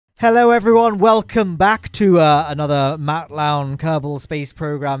Hello everyone, welcome back to another Lowne Kerbal Space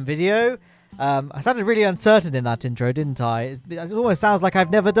Program video. I sounded really uncertain in that intro, didn't I? It almost sounds like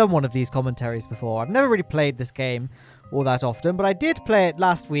I've never done one of these commentaries before. I've never really played this game all that often, but I did play it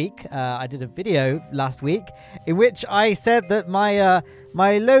last week. I did a video last week in which I said that my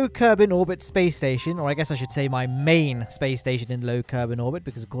low Kerbin orbit space station, or I guess I should say my main space station in low Kerbin orbit,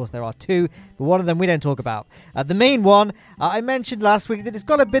 because of course there are two, but one of them we don't talk about. The main one, I mentioned last week that it's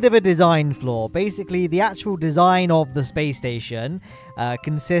got a bit of a design flaw. Basically, the actual design of the space station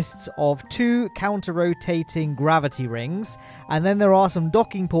consists of two counter-rotating gravity rings, and then there are some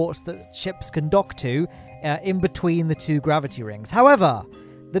docking ports that ships can dock to in between the two gravity rings. However,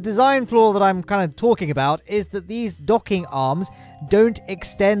 the design flaw that I'm kind of talking about is that these docking arms don't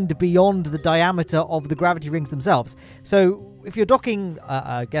extend beyond the diameter of the gravity rings themselves. So if you're docking,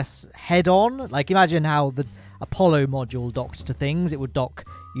 I guess, head-on, like imagine how the Apollo module docked to things, it would dock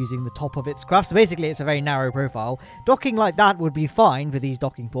using the top of its craft. So basically it's a very narrow profile. Docking like that would be fine for these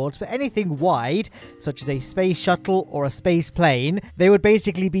docking ports, but anything wide, such as a space shuttle or a space plane, they would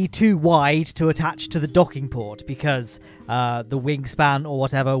basically be too wide to attach to the docking port because the wingspan or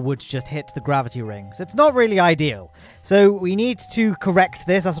whatever would just hit the gravity ring. So it's not really ideal. So we need to correct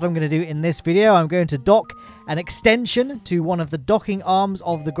this. That's what I'm going to do in this video. I'm going to dock an extension to one of the docking arms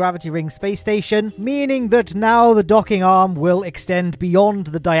of the gravity ring space station, meaning that now the docking arm will extend beyond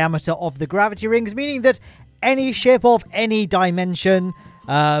the diameter of the gravity rings, meaning that any ship of any dimension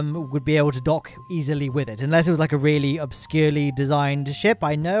would be able to dock easily with it, unless it was like a really obscurely designed ship.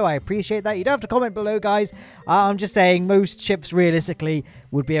 I know, I appreciate that. You don't have to comment below, guys. I'm just saying most ships realistically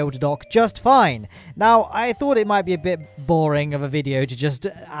would be able to dock just fine. Now, I thought it might be a bit boring of a video to just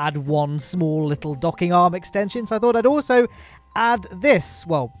add one small little docking arm extension, so I thought I'd also add this,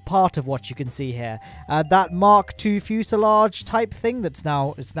 well, part of what you can see here, that Mark II fuselage type thing it's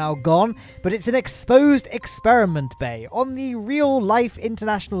now gone, but it's an exposed experiment bay on the real life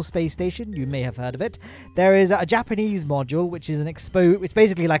International Space Station. You may have heard of it. There is a Japanese module which is it's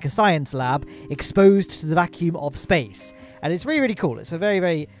basically like a science lab exposed to the vacuum of space, and it's really cool. It's a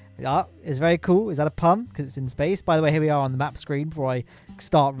very it's very cool. Is that a pun? Because it's in space. By the way, here we are on the map screen before I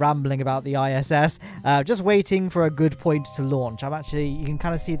start rambling about the ISS. Just waiting for a good point to launch. You can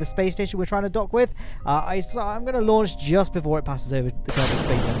kind of see the space station we're trying to dock with. I'm going to launch just before it passes over the Kerbal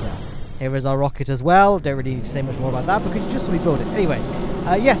Space Center. Here is our rocket as well. Don't really need to say much more about that because you just saw me build it. Anyway,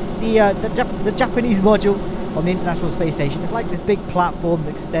 yes, the Japanese module on the International Space Station is like this big platform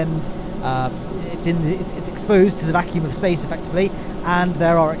that extends. It's exposed to the vacuum of space effectively, and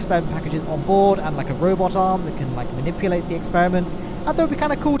there are experiment packages on board and like a robot arm that can like manipulate the experiments. And that would be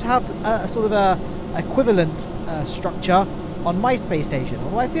kind of cool to have a sort of a equivalent structure on my space station.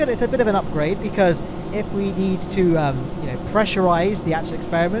 Although I feel it's a bit of an upgrade, because if we need to pressurize the actual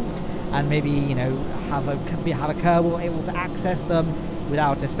experiments and maybe have a Kerbal able to access them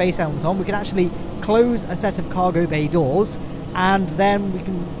without a space helmet on, we can actually close a set of cargo bay doors, and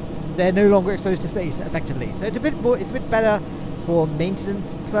then they're no longer exposed to space effectively. So it's a bit better for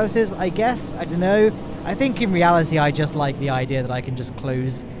maintenance purposes, I guess. I don't know. I think in reality I just like the idea that I can just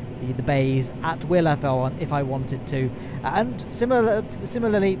close the bays at will if I wanted to. And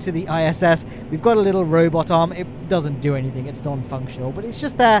similarly to the ISS, we've got a little robot arm. It doesn't do anything, it's non-functional, but it's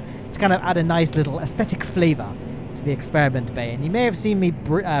just there to kind of add a nice little aesthetic flavor to the experiment bay. And you may have seen me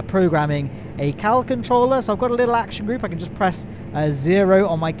programming a CAL controller, so I've got a little action group. I can just press 0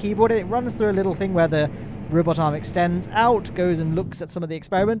 on my keyboard and it runs through a little thing where the robot arm extends out, goes and looks at some of the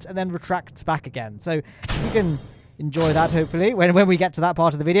experiments, and then retracts back again. So you can enjoy that, hopefully. When we get to that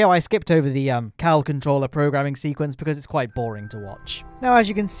part of the video, I skipped over the CAL controller programming sequence because it's quite boring to watch. Now, as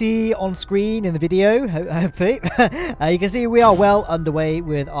you can see on screen in the video, hopefully, you can see we are well underway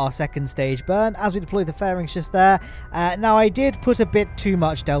with our second stage burn as we deploy the fairings just there. Now, I did put a bit too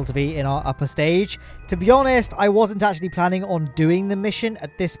much Delta V in our upper stage. To be honest, I wasn't actually planning on doing the mission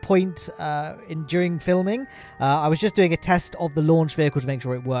at this point during filming. I was just doing a test of the launch vehicle to make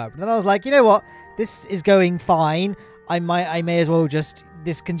sure it worked. And then I was like, you know what? This is going fine. I may as well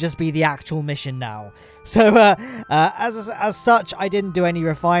this can just be the actual mission now. So as such, I didn't do any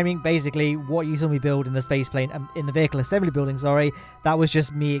refining. Basically, what you saw me build in the space plane, in the vehicle assembly building, sorry, that was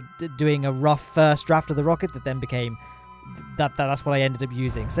just me doing a rough first draft of the rocket that then became that's what I ended up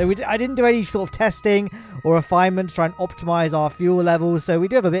using. So I didn't do any sort of testing or refinement to try and optimize our fuel levels. So we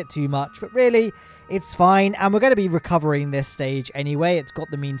do have a bit too much, but really it's fine. And we're going to be recovering this stage anyway. It's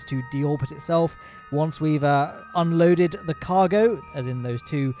got the means to deorbit itself once we've unloaded the cargo, as in those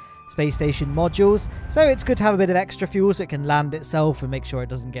two space station modules, so it's good to have a bit of extra fuel so it can land itself and make sure it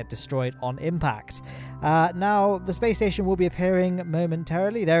doesn't get destroyed on impact. Now the space station will be appearing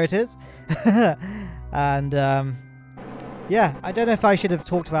momentarily. There it is. And yeah, I don't know if I should have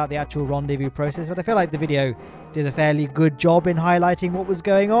talked about the actual rendezvous process, but I feel like the video did a fairly good job in highlighting what was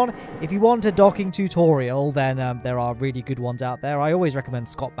going on. If you want a docking tutorial, then there are really good ones out there. I always recommend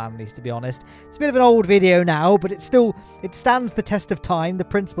Scott Manley's, to be honest. It's a bit of an old video now, but it stands the test of time. The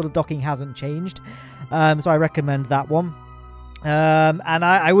principle of docking hasn't changed, so I recommend that one. And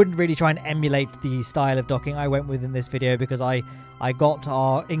I wouldn't really try and emulate the style of docking I went with in this video, because I got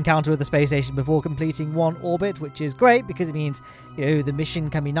our encounter with the space station before completing one orbit, which is great because it means, you know, the mission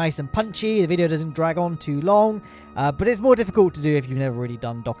can be nice and punchy, the video doesn't drag on too long, but it's more difficult to do if you've never really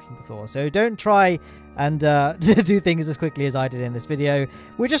done docking before. So don't try and do things as quickly as I did in this video.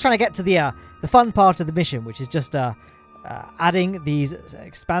 We're just trying to get to the fun part of the mission, which is just adding these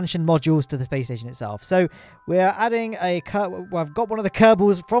expansion modules to the space station itself. So we're adding I've got one of the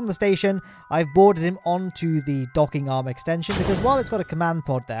Kerbals from the station. I've boarded him onto the docking arm extension because while it's got a command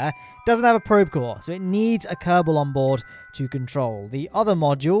pod there, it doesn't have a probe core, so it needs a Kerbal on board to control. The other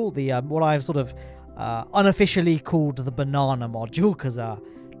module, the what I've sort of unofficially called the banana module, because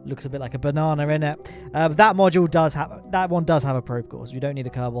looks a bit like a banana in it. That module does have a probe core, so you don't need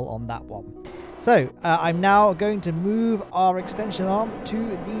a Kerbal on that one. So I'm now going to move our extension arm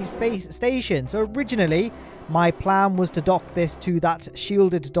to the space station. So originally my plan was to dock this to that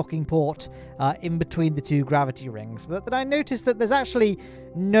shielded docking port in between the two gravity rings, but then I noticed that there's actually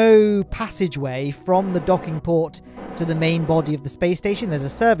no passageway from the docking port to the main body of the space station. There's a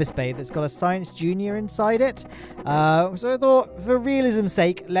service bay that's got a Science Junior inside it. So I thought, for realism's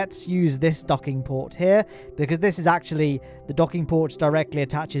sake, let's use this docking port here, because this is actually the docking port directly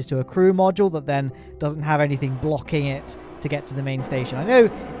attaches to a crew module that then doesn't have anything blocking it to get to the main station. I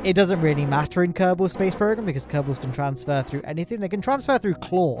know it doesn't really matter in Kerbal Space Program because Kerbals can transfer through anything. They can transfer through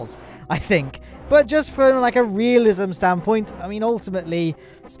claws, I think. But just from like a realism standpoint, I mean, ultimately,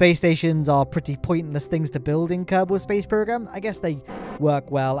 space stations are pretty pointless things to build in Kerbal Space Program. I guess they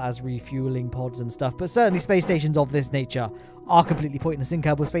work well as refueling pods and stuff, but certainly space stations of this nature are completely pointless in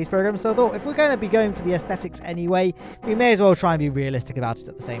Kerbal Space Program. So I thought, if we're going to be going for the aesthetics anyway, we may as well try and be realistic about it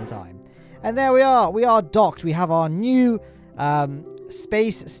at the same time. And there we are docked. We have our new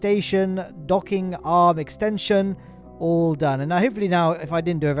space station docking arm extension all done. And hopefully now, if I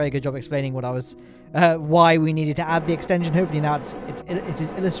didn't do a very good job explaining what I was, why we needed to add the extension, hopefully now it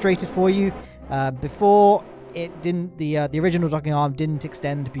is illustrated for you. Before, it didn't. The original docking arm didn't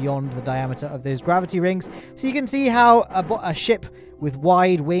extend beyond the diameter of those gravity rings. So you can see how a ship with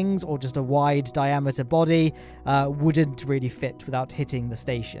wide wings or just a wide diameter body wouldn't really fit without hitting the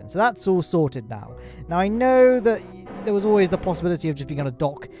station. So that's all sorted now. Now I know that there was always the possibility of just being able to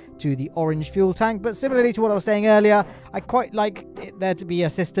dock to the orange fuel tank, but similarly to what I was saying earlier, I quite like there to be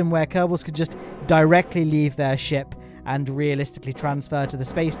a system where Kerbals could just directly leave their ship and realistically transfer to the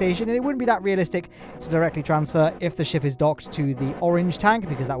space station. And it wouldn't be that realistic to directly transfer if the ship is docked to the orange tank,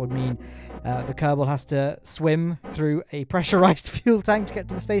 because that would mean the Kerbal has to swim through a pressurized fuel tank to get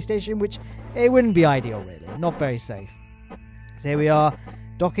to the space station, which it wouldn't be ideal, really. Not very safe. So here we are,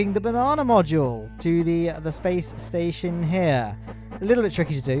 docking the banana module to the space station here. A little bit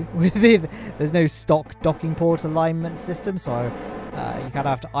tricky to do. There's no stock docking port alignment system, so you kind of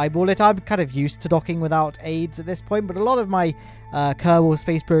have to eyeball it. I'm kind of used to docking without aids at this point, but a lot of my Kerbal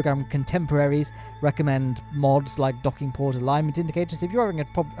Space Program contemporaries recommend mods like docking port alignment indicators. So if you're having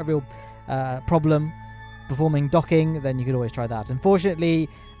a real problem performing docking, then you could always try that. Unfortunately,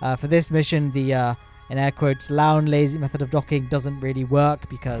 for this mission, the in air quotes Lowne lazy method of docking doesn't really work,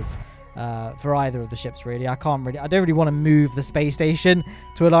 because for either of the ships, really, I don't really want to move the space station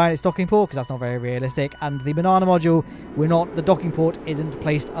to align its docking port, because that's not very realistic. And the banana module, the docking port isn't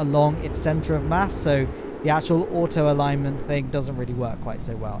placed along its center of mass, so the actual auto alignment thing doesn't really work quite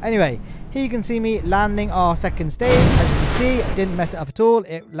so well. Anyway, here you can see me landing our second stage. As you can see, I didn't mess it up at all.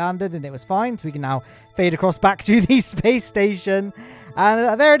 It landed and it was fine, so we can now fade across back to the space station.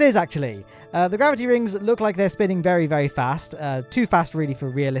 And there it is, actually. The gravity rings look like they're spinning very, very fast. Too fast, really, for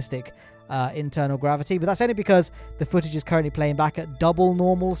realistic internal gravity, but that's only because the footage is currently playing back at double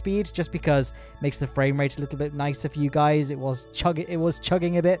normal speed, just because it makes the frame rate a little bit nicer for you guys. It was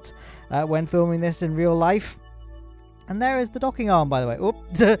chugging a bit when filming this in real life. And there is the docking arm, by the way. Oop,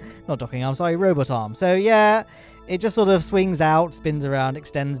 not docking arm, sorry, robot arm. So yeah, it just sort of swings out, spins around,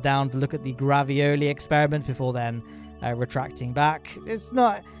 extends down to look at the gravioli experiment before then retracting back.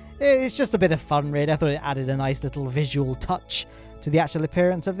 It's just a bit of fun, really. I thought it added a nice little visual touch to the actual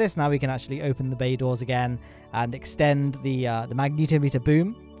appearance of this. Now we can actually open the bay doors again and extend the magnetometer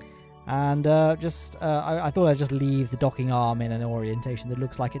boom. And I thought I'd just leave the docking arm in an orientation that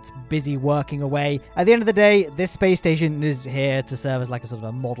looks like it's busy working away. At the end of the day, this space station is here to serve as like a sort of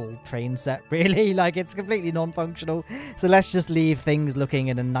a model train set, really. Like, it's completely non-functional. So let's just leave things looking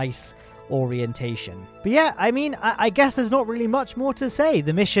in a nice orientation. But yeah, I mean, I guess there's not really much more to say.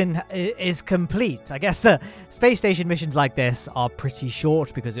 The mission is complete. I guess space station missions like this are pretty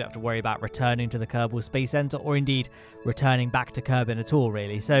short because you have to worry about returning to the Kerbal Space Center or indeed returning back to Kerbin at all,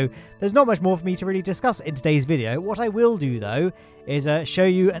 really. So there's not much more for me to really discuss in today's video. What I will do, though, is show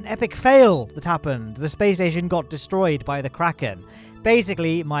you an epic fail that happened. The space station got destroyed by the Kraken.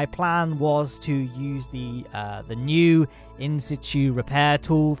 Basically, my plan was to use the new in-situ repair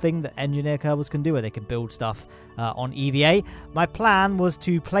tool thing that engineer Kerbals can do, where they can build stuff on EVA. My plan was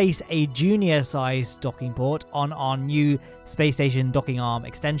to place a junior-sized docking port on our new space station docking arm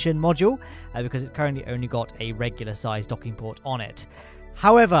extension module, because it currently only got a regular-sized docking port on it.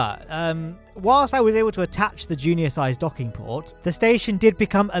 However, whilst I was able to attach the junior-sized docking port, the station did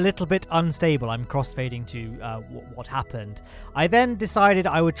become a little bit unstable. I'm crossfading to what happened. I then decided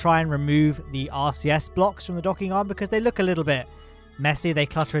I would try and remove the RCS blocks from the docking arm because they look a little bit messy. They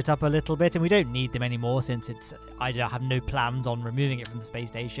clutter it up a little bit, and we don't need them anymore since I have no plans on removing it from the space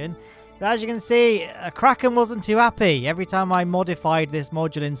station. But as you can see, Kraken wasn't too happy. Every time I modified this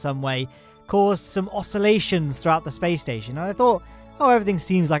module in some way, caused some oscillations throughout the space station, and I thought, oh, everything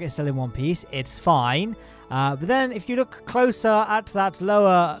seems like it's still in one piece. It's fine. But then if you look closer at that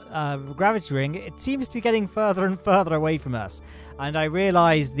lower gravity ring, it seems to be getting further and further away from us. And I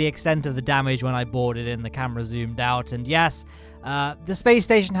realized the extent of the damage when I boarded in, the camera zoomed out. And yes, the space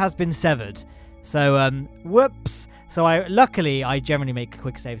station has been severed. So, whoops. So luckily, I generally make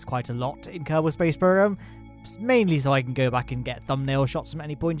quick saves quite a lot in Kerbal Space Program. Mainly so I can go back and get thumbnail shots from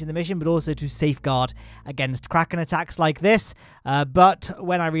any point in the mission, but also to safeguard against Kraken attacks like this. But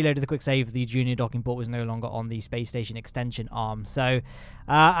when I reloaded the quick save, the junior docking port was no longer on the space station extension arm. So,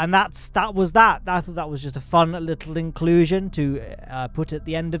 and that was that. I thought that was just a fun little inclusion to put at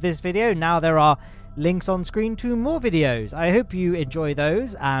the end of this video. Now there are links on screen to more videos. I hope you enjoy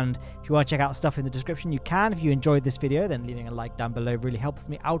those, and if you want to check out stuff in the description, you can. If you enjoyed this video, then leaving a like down below really helps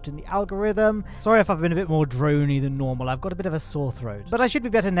me out in the algorithm. Sorry if I've been a bit more drony than normal. I've got a bit of a sore throat, but I should be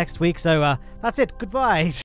better next week, so that's it. Goodbye.